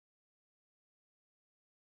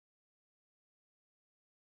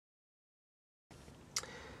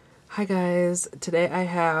Hi guys, today I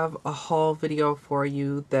have a haul video for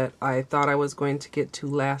you that I thought I was going to get to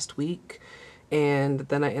last week, and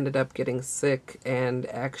then I ended up getting sick and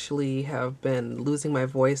actually have been losing my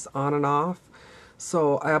voice on and off.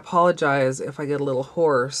 So I apologize if I get a little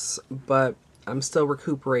hoarse, but I'm still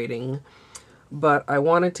recuperating. But I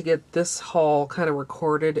wanted to get this haul kind of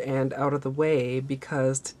recorded and out of the way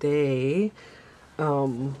because today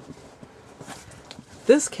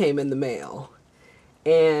this came in the mail.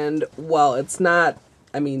 And while it's not,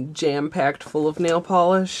 jam-packed full of nail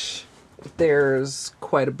polish, there's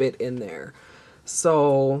quite a bit in there.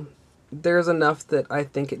 So there's enough that I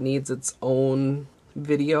think it needs its own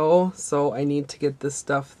video. So I need to get this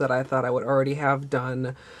stuff that I thought I would already have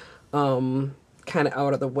done kind of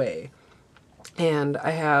out of the way. And I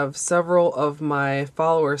have several of my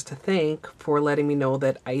followers to thank for letting me know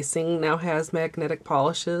that Icing now has magnetic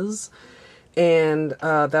polishes. And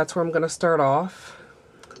that's where I'm going to start off.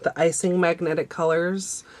 The Icing magnetic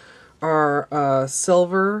colors are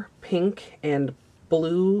silver, pink, and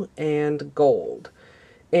blue, and gold.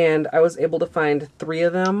 And I was able to find 3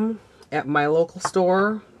 of them at my local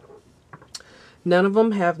store. None of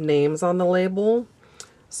them have names on the label,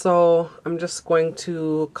 so I'm just going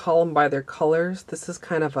to call them by their colors. This is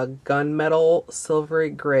kind of a gunmetal silvery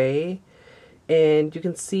gray, and you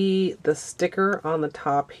can see the sticker on the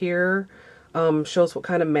top here shows what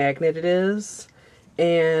kind of magnet it is.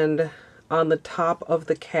 And on the top of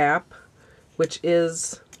the cap, which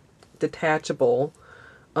is detachable,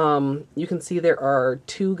 you can see there are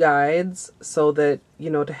 2 guides so that,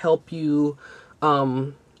 to help you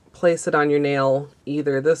place it on your nail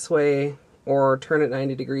either this way or turn it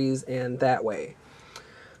 90 degrees and that way.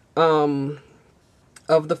 Of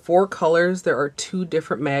the 4 colors, there are 2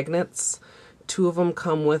 different magnets. 2 of them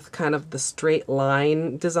come with kind of the straight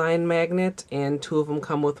line design magnet, and 2 of them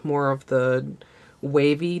come with more of the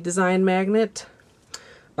wavy design magnet.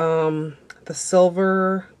 The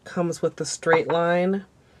silver comes with the straight line,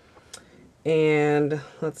 and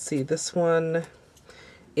let's see, this one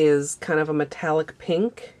is kind of a metallic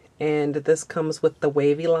pink, and this comes with the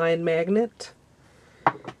wavy line magnet.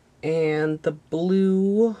 And the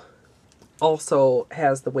blue also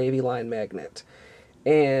has the wavy line magnet,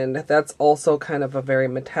 and that's also kind of a very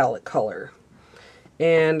metallic color.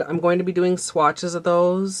 And I'm going to be doing swatches of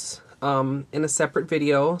those in a separate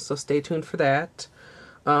video, so stay tuned for that.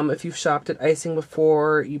 If you've shopped at Icing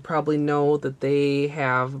before, you probably know that they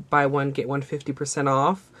have buy one, get one 50%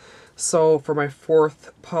 off. So for my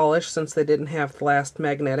 4th polish, since they didn't have the last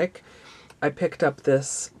magnetic, I picked up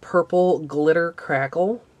this purple glitter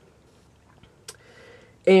crackle.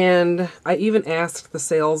 And I even asked the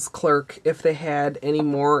sales clerk if they had any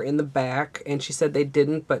more in the back, and she said they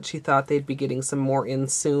didn't, but she thought they'd be getting some more in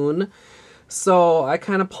soon. So I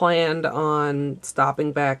kind of planned on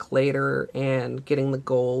stopping back later and getting the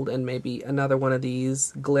gold and maybe another one of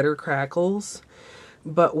these glitter crackles.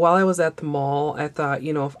 But while I was at the mall, I thought,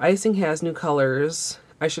 if Icing has new colors,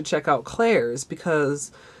 I should check out Claire's,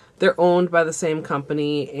 because they're owned by the same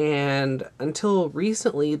company, and until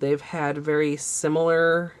recently they've had very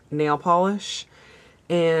similar nail polish,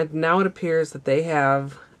 and now it appears that they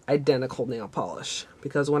have identical nail polish,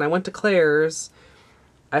 because when I went to Claire's,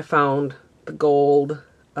 I found the gold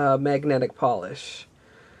magnetic polish,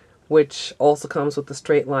 which also comes with the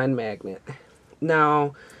straight line magnet.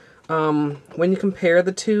 Now, when you compare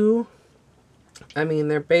the two,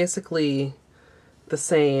 they're basically the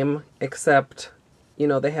same, except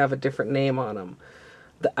they have a different name on them.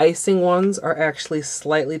 The Icing ones are actually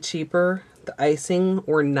slightly cheaper. The Icing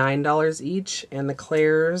were $9 each, and the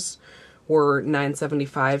Claire's were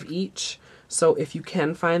 $9.75 each. So if you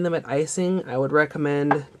can find them at Icing, I would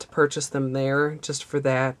recommend to purchase them there just for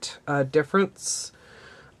that difference.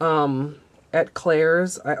 At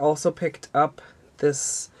Claire's, I also picked up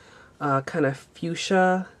this kind of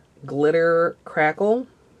fuchsia glitter crackle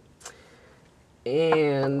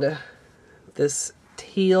and this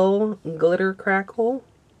teal glitter crackle,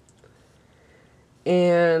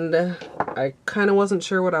 and I kind of wasn't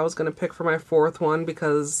sure what I was going to pick for my 4th one,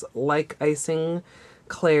 because like Icing,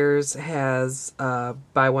 Claire's has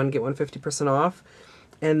buy one get one 50% off.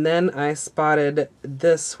 And then I spotted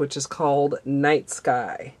this, which is called Night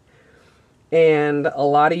Sky, and a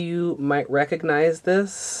lot of you might recognize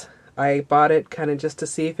this. I bought it kind of just to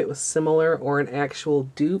see if it was similar or an actual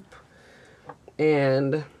dupe,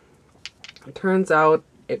 and it turns out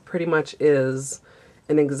it pretty much is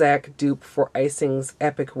an exact dupe for Icing's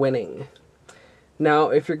Epic Winning. Now,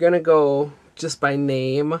 if you're going to go just by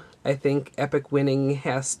name, I think Epic Winning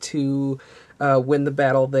has to win the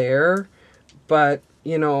battle there. But,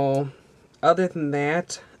 other than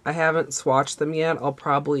that, I haven't swatched them yet. I'll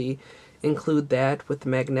probably include that with the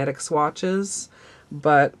magnetic swatches,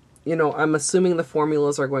 but you know, I'm assuming the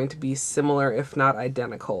formulas are going to be similar, if not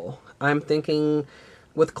identical. I'm thinking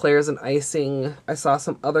with Claire's and Icing, I saw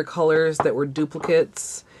some other colors that were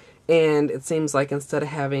duplicates, and it seems like instead of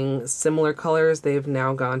having similar colors, they've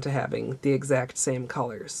now gone to having the exact same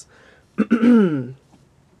colors.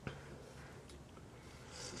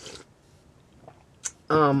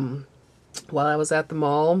 While I was at the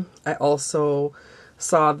mall, I also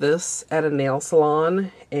saw this at a nail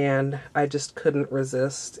salon, and I just couldn't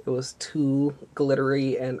resist. It was too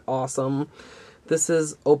glittery and awesome. This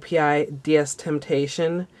is OPI DS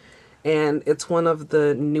Temptation, and it's one of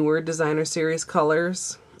the newer designer series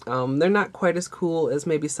colors. They're not quite as cool as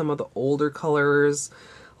maybe some of the older colors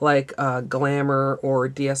like Glamour or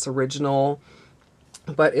DS Original,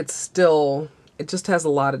 but it's still, it just has a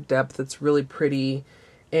lot of depth. It's really pretty,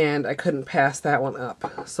 and I couldn't pass that one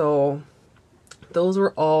up. So those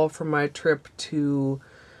were all from my trip to,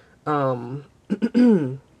 I'm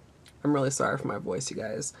really sorry for my voice, you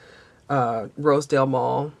guys, Rosedale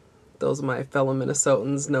Mall. Those of my fellow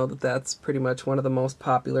Minnesotans know that that's pretty much one of the most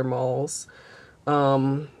popular malls.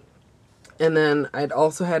 And then I'd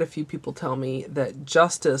also had a few people tell me that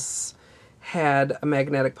Justice had a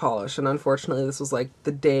magnetic polish, and unfortunately this was like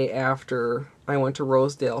the day after I went to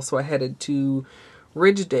Rosedale, so I headed to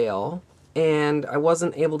Ridgedale, and I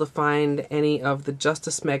wasn't able to find any of the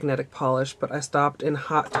Justice magnetic polish, but I stopped in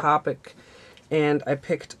Hot Topic and I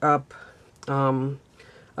picked up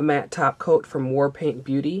a matte top coat from War Paint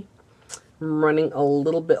Beauty. I'm running a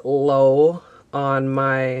little bit low on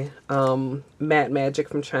my Matte Magic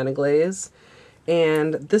from China Glaze,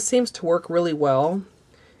 and this seems to work really well,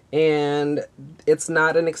 and it's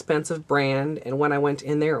not an expensive brand, and when I went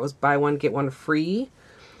in there it was buy one get one free.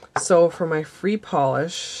 So for my free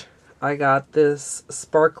polish I got this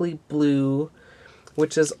sparkly blue,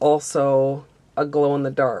 which is also a glow in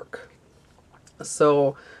the dark.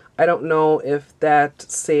 So I don't know if that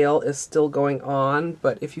sale is still going on,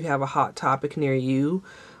 but if you have a Hot Topic near you,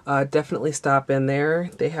 definitely stop in there.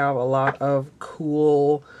 They have a lot of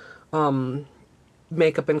cool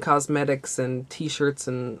makeup and cosmetics and t-shirts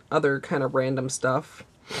and other kind of random stuff.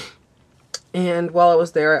 And while I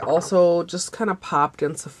was there, I also just kind of popped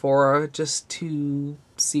in Sephora just to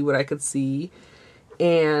see what I could see.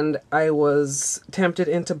 And I was tempted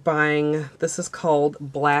into buying, this is called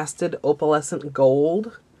Blasted Opalescent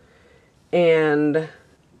Gold. And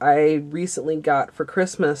I recently got for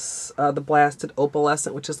Christmas the Blasted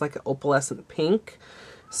Opalescent, which is like an opalescent pink.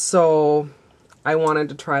 So I wanted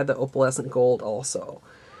to try the Opalescent Gold also.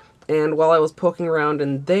 And while I was poking around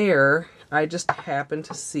in there, I just happened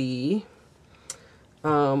to see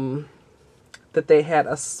that they had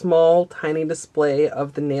a small, tiny display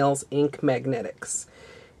of the Nails Ink Magnetics.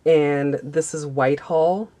 And this is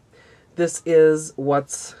Whitehall. This is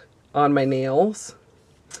what's on my nails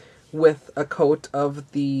with a coat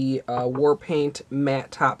of the War Paint matte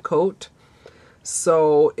top coat.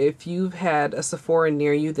 So if you've had a Sephora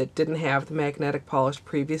near you that didn't have the magnetic polish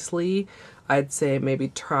previously, I'd say maybe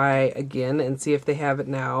try again and see if they have it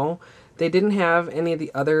now. They didn't have any of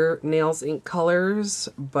the other Nails Ink colors,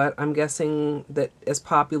 but I'm guessing that as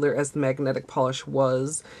popular as the magnetic polish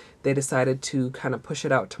was, they decided to kind of push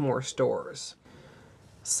it out to more stores.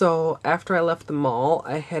 So after I left the mall,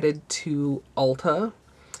 I headed to Ulta,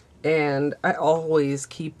 and I always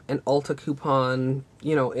keep an Ulta coupon,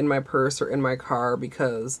 you know, in my purse or in my car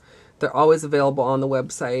because they're always available on the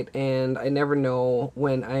website, and I never know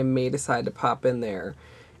when I may decide to pop in there.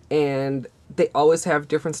 And they always have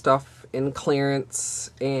different stuff in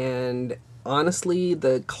clearance, and honestly,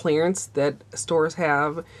 the clearance that stores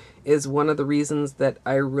have is one of the reasons that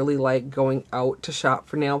I really like going out to shop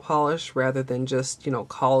for nail polish rather than just, you know,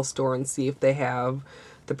 call a store and see if they have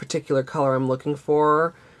the particular color I'm looking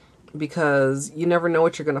for, because you never know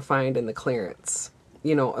what you're going to find in the clearance.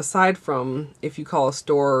 You know, aside from if you call a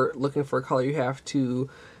store looking for a color, you have to,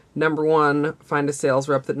 number one, find a sales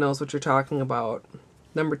rep that knows what you're talking about.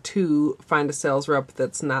 Number two, find a sales rep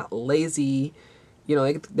that's not lazy. You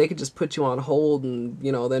know, they could just put you on hold and,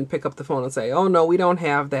 you know, then pick up the phone and say, oh no, we don't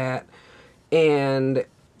have that. And,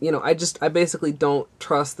 you know, I basically don't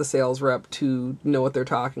trust the sales rep to know what they're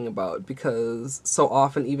talking about, because so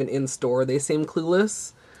often, even in store, they seem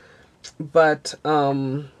clueless. But,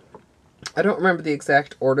 I don't remember the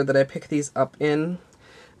exact order that I picked these up in.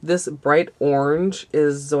 This bright orange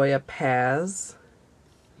is Zoya Paz.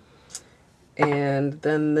 And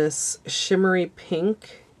then this shimmery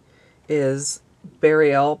pink is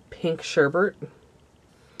Burial Pink Sherbet.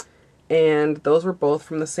 And those were both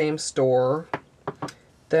from the same store.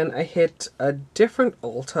 Then I hit a different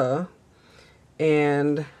Ulta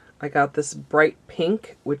and I got this bright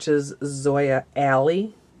pink, which is Zoya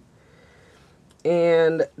Alley.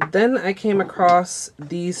 And then I came across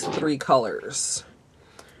these three colors,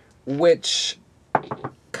 which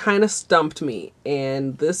kind of stumped me.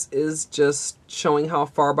 And this is just showing how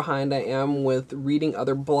far behind I am with reading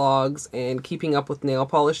other blogs and keeping up with nail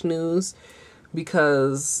polish news,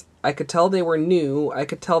 because I could tell they were new. I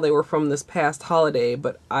could tell they were from this past holiday,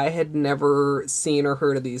 but I had never seen or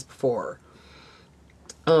heard of these before.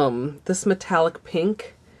 This metallic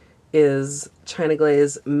pink is China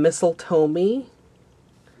Glaze Mistletoe Me.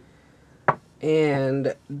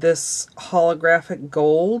 And this holographic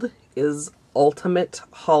gold is Ultimate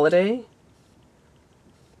Holiday.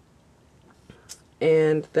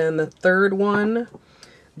 And then the third one,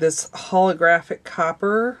 this holographic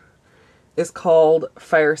copper, is called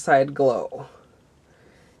Fireside Glow.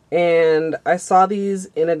 And I saw these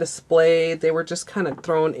in a display. They were just kind of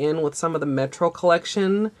thrown in with some of the Metro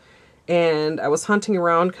collection. And I was hunting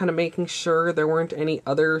around kind of making sure there weren't any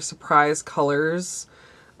other surprise colors.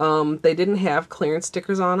 They didn't have clearance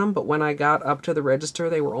stickers on them, but when I got up to the register,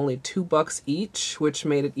 they were only $2 each, which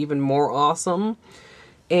made it even more awesome.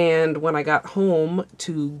 And when I got home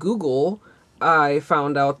to Google, I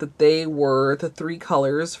found out that they were the three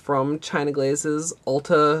colors from China Glaze's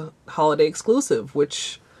Ulta Holiday Exclusive,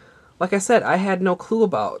 which, like I said, I had no clue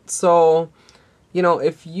about. So, you know,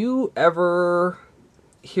 if you ever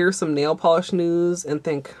hear some nail polish news and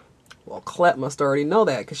think, well, Colette must already know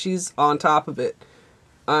that because she's on top of it.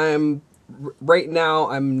 Right now,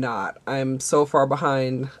 I'm not. I'm so far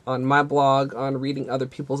behind on my blog, on reading other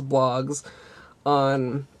people's blogs,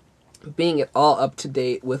 on being at all up to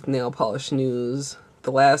date with nail polish news.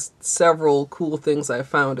 The last several cool things I've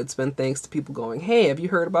found, it's been thanks to people going, hey, have you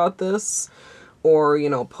heard about this? Or, you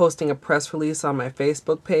know, posting a press release on my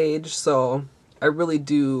Facebook page. So I really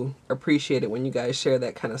do appreciate it when you guys share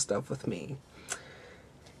that kind of stuff with me.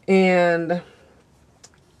 And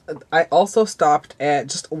I also stopped at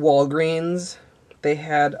just Walgreens. They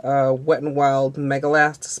had a Wet n Wild Mega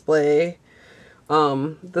Last display.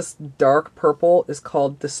 This dark purple is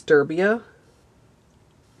called Disturbia.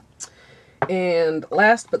 And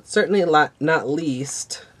last but certainly not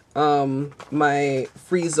least, my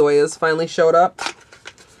free Zoyas finally showed up.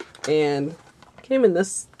 And came in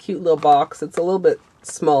this cute little box. It's a little bit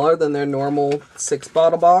smaller than their normal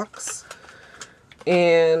 6-bottle box.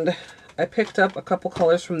 And I picked up a couple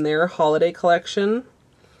colors from their holiday collection.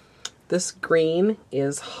 This green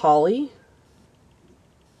is Holly.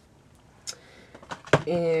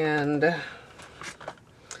 And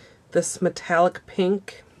this metallic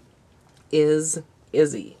pink is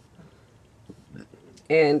Izzy.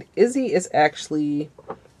 And Izzy is actually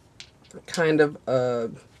kind of a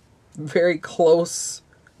very close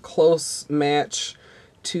match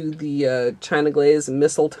to the China Glaze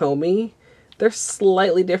Mistletoe Me. They're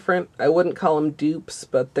slightly different. I wouldn't call them dupes,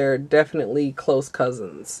 but they're definitely close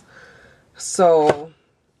cousins. So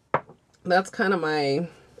that's kind of my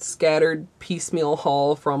scattered piecemeal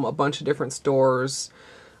haul from a bunch of different stores.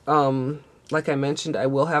 Like I mentioned, I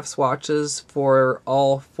will have swatches for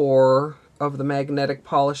all 4 of the magnetic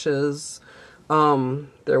polishes.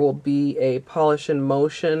 There will be a polish in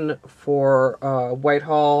motion for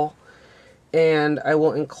Whitehall. And I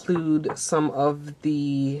will include some of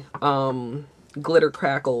the glitter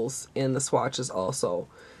crackles in the swatches also.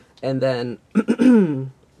 And then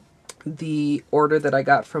the order that I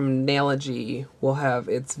got from Nailogy will have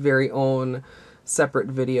its very own separate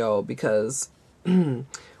video, because when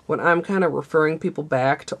I'm kind of referring people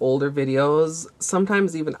back to older videos,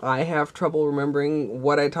 sometimes even I have trouble remembering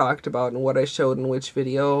what I talked about and what I showed in which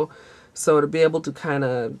video. So to be able to kind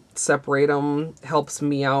of separate them helps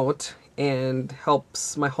me out and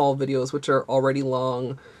helps my haul videos, which are already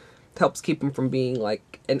long, helps keep them from being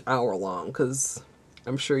like an hour long, because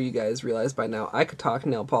I'm sure you guys realize by now I could talk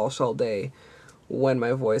nail polish all day when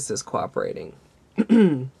my voice is cooperating.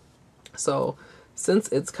 So since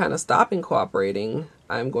it's kind of stopping cooperating,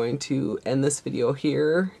 I'm going to end this video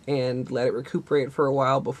here and let it recuperate for a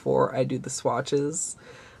while before I do the swatches.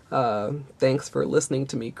 Thanks for listening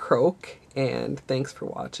to me croak, and thanks for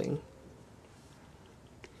watching.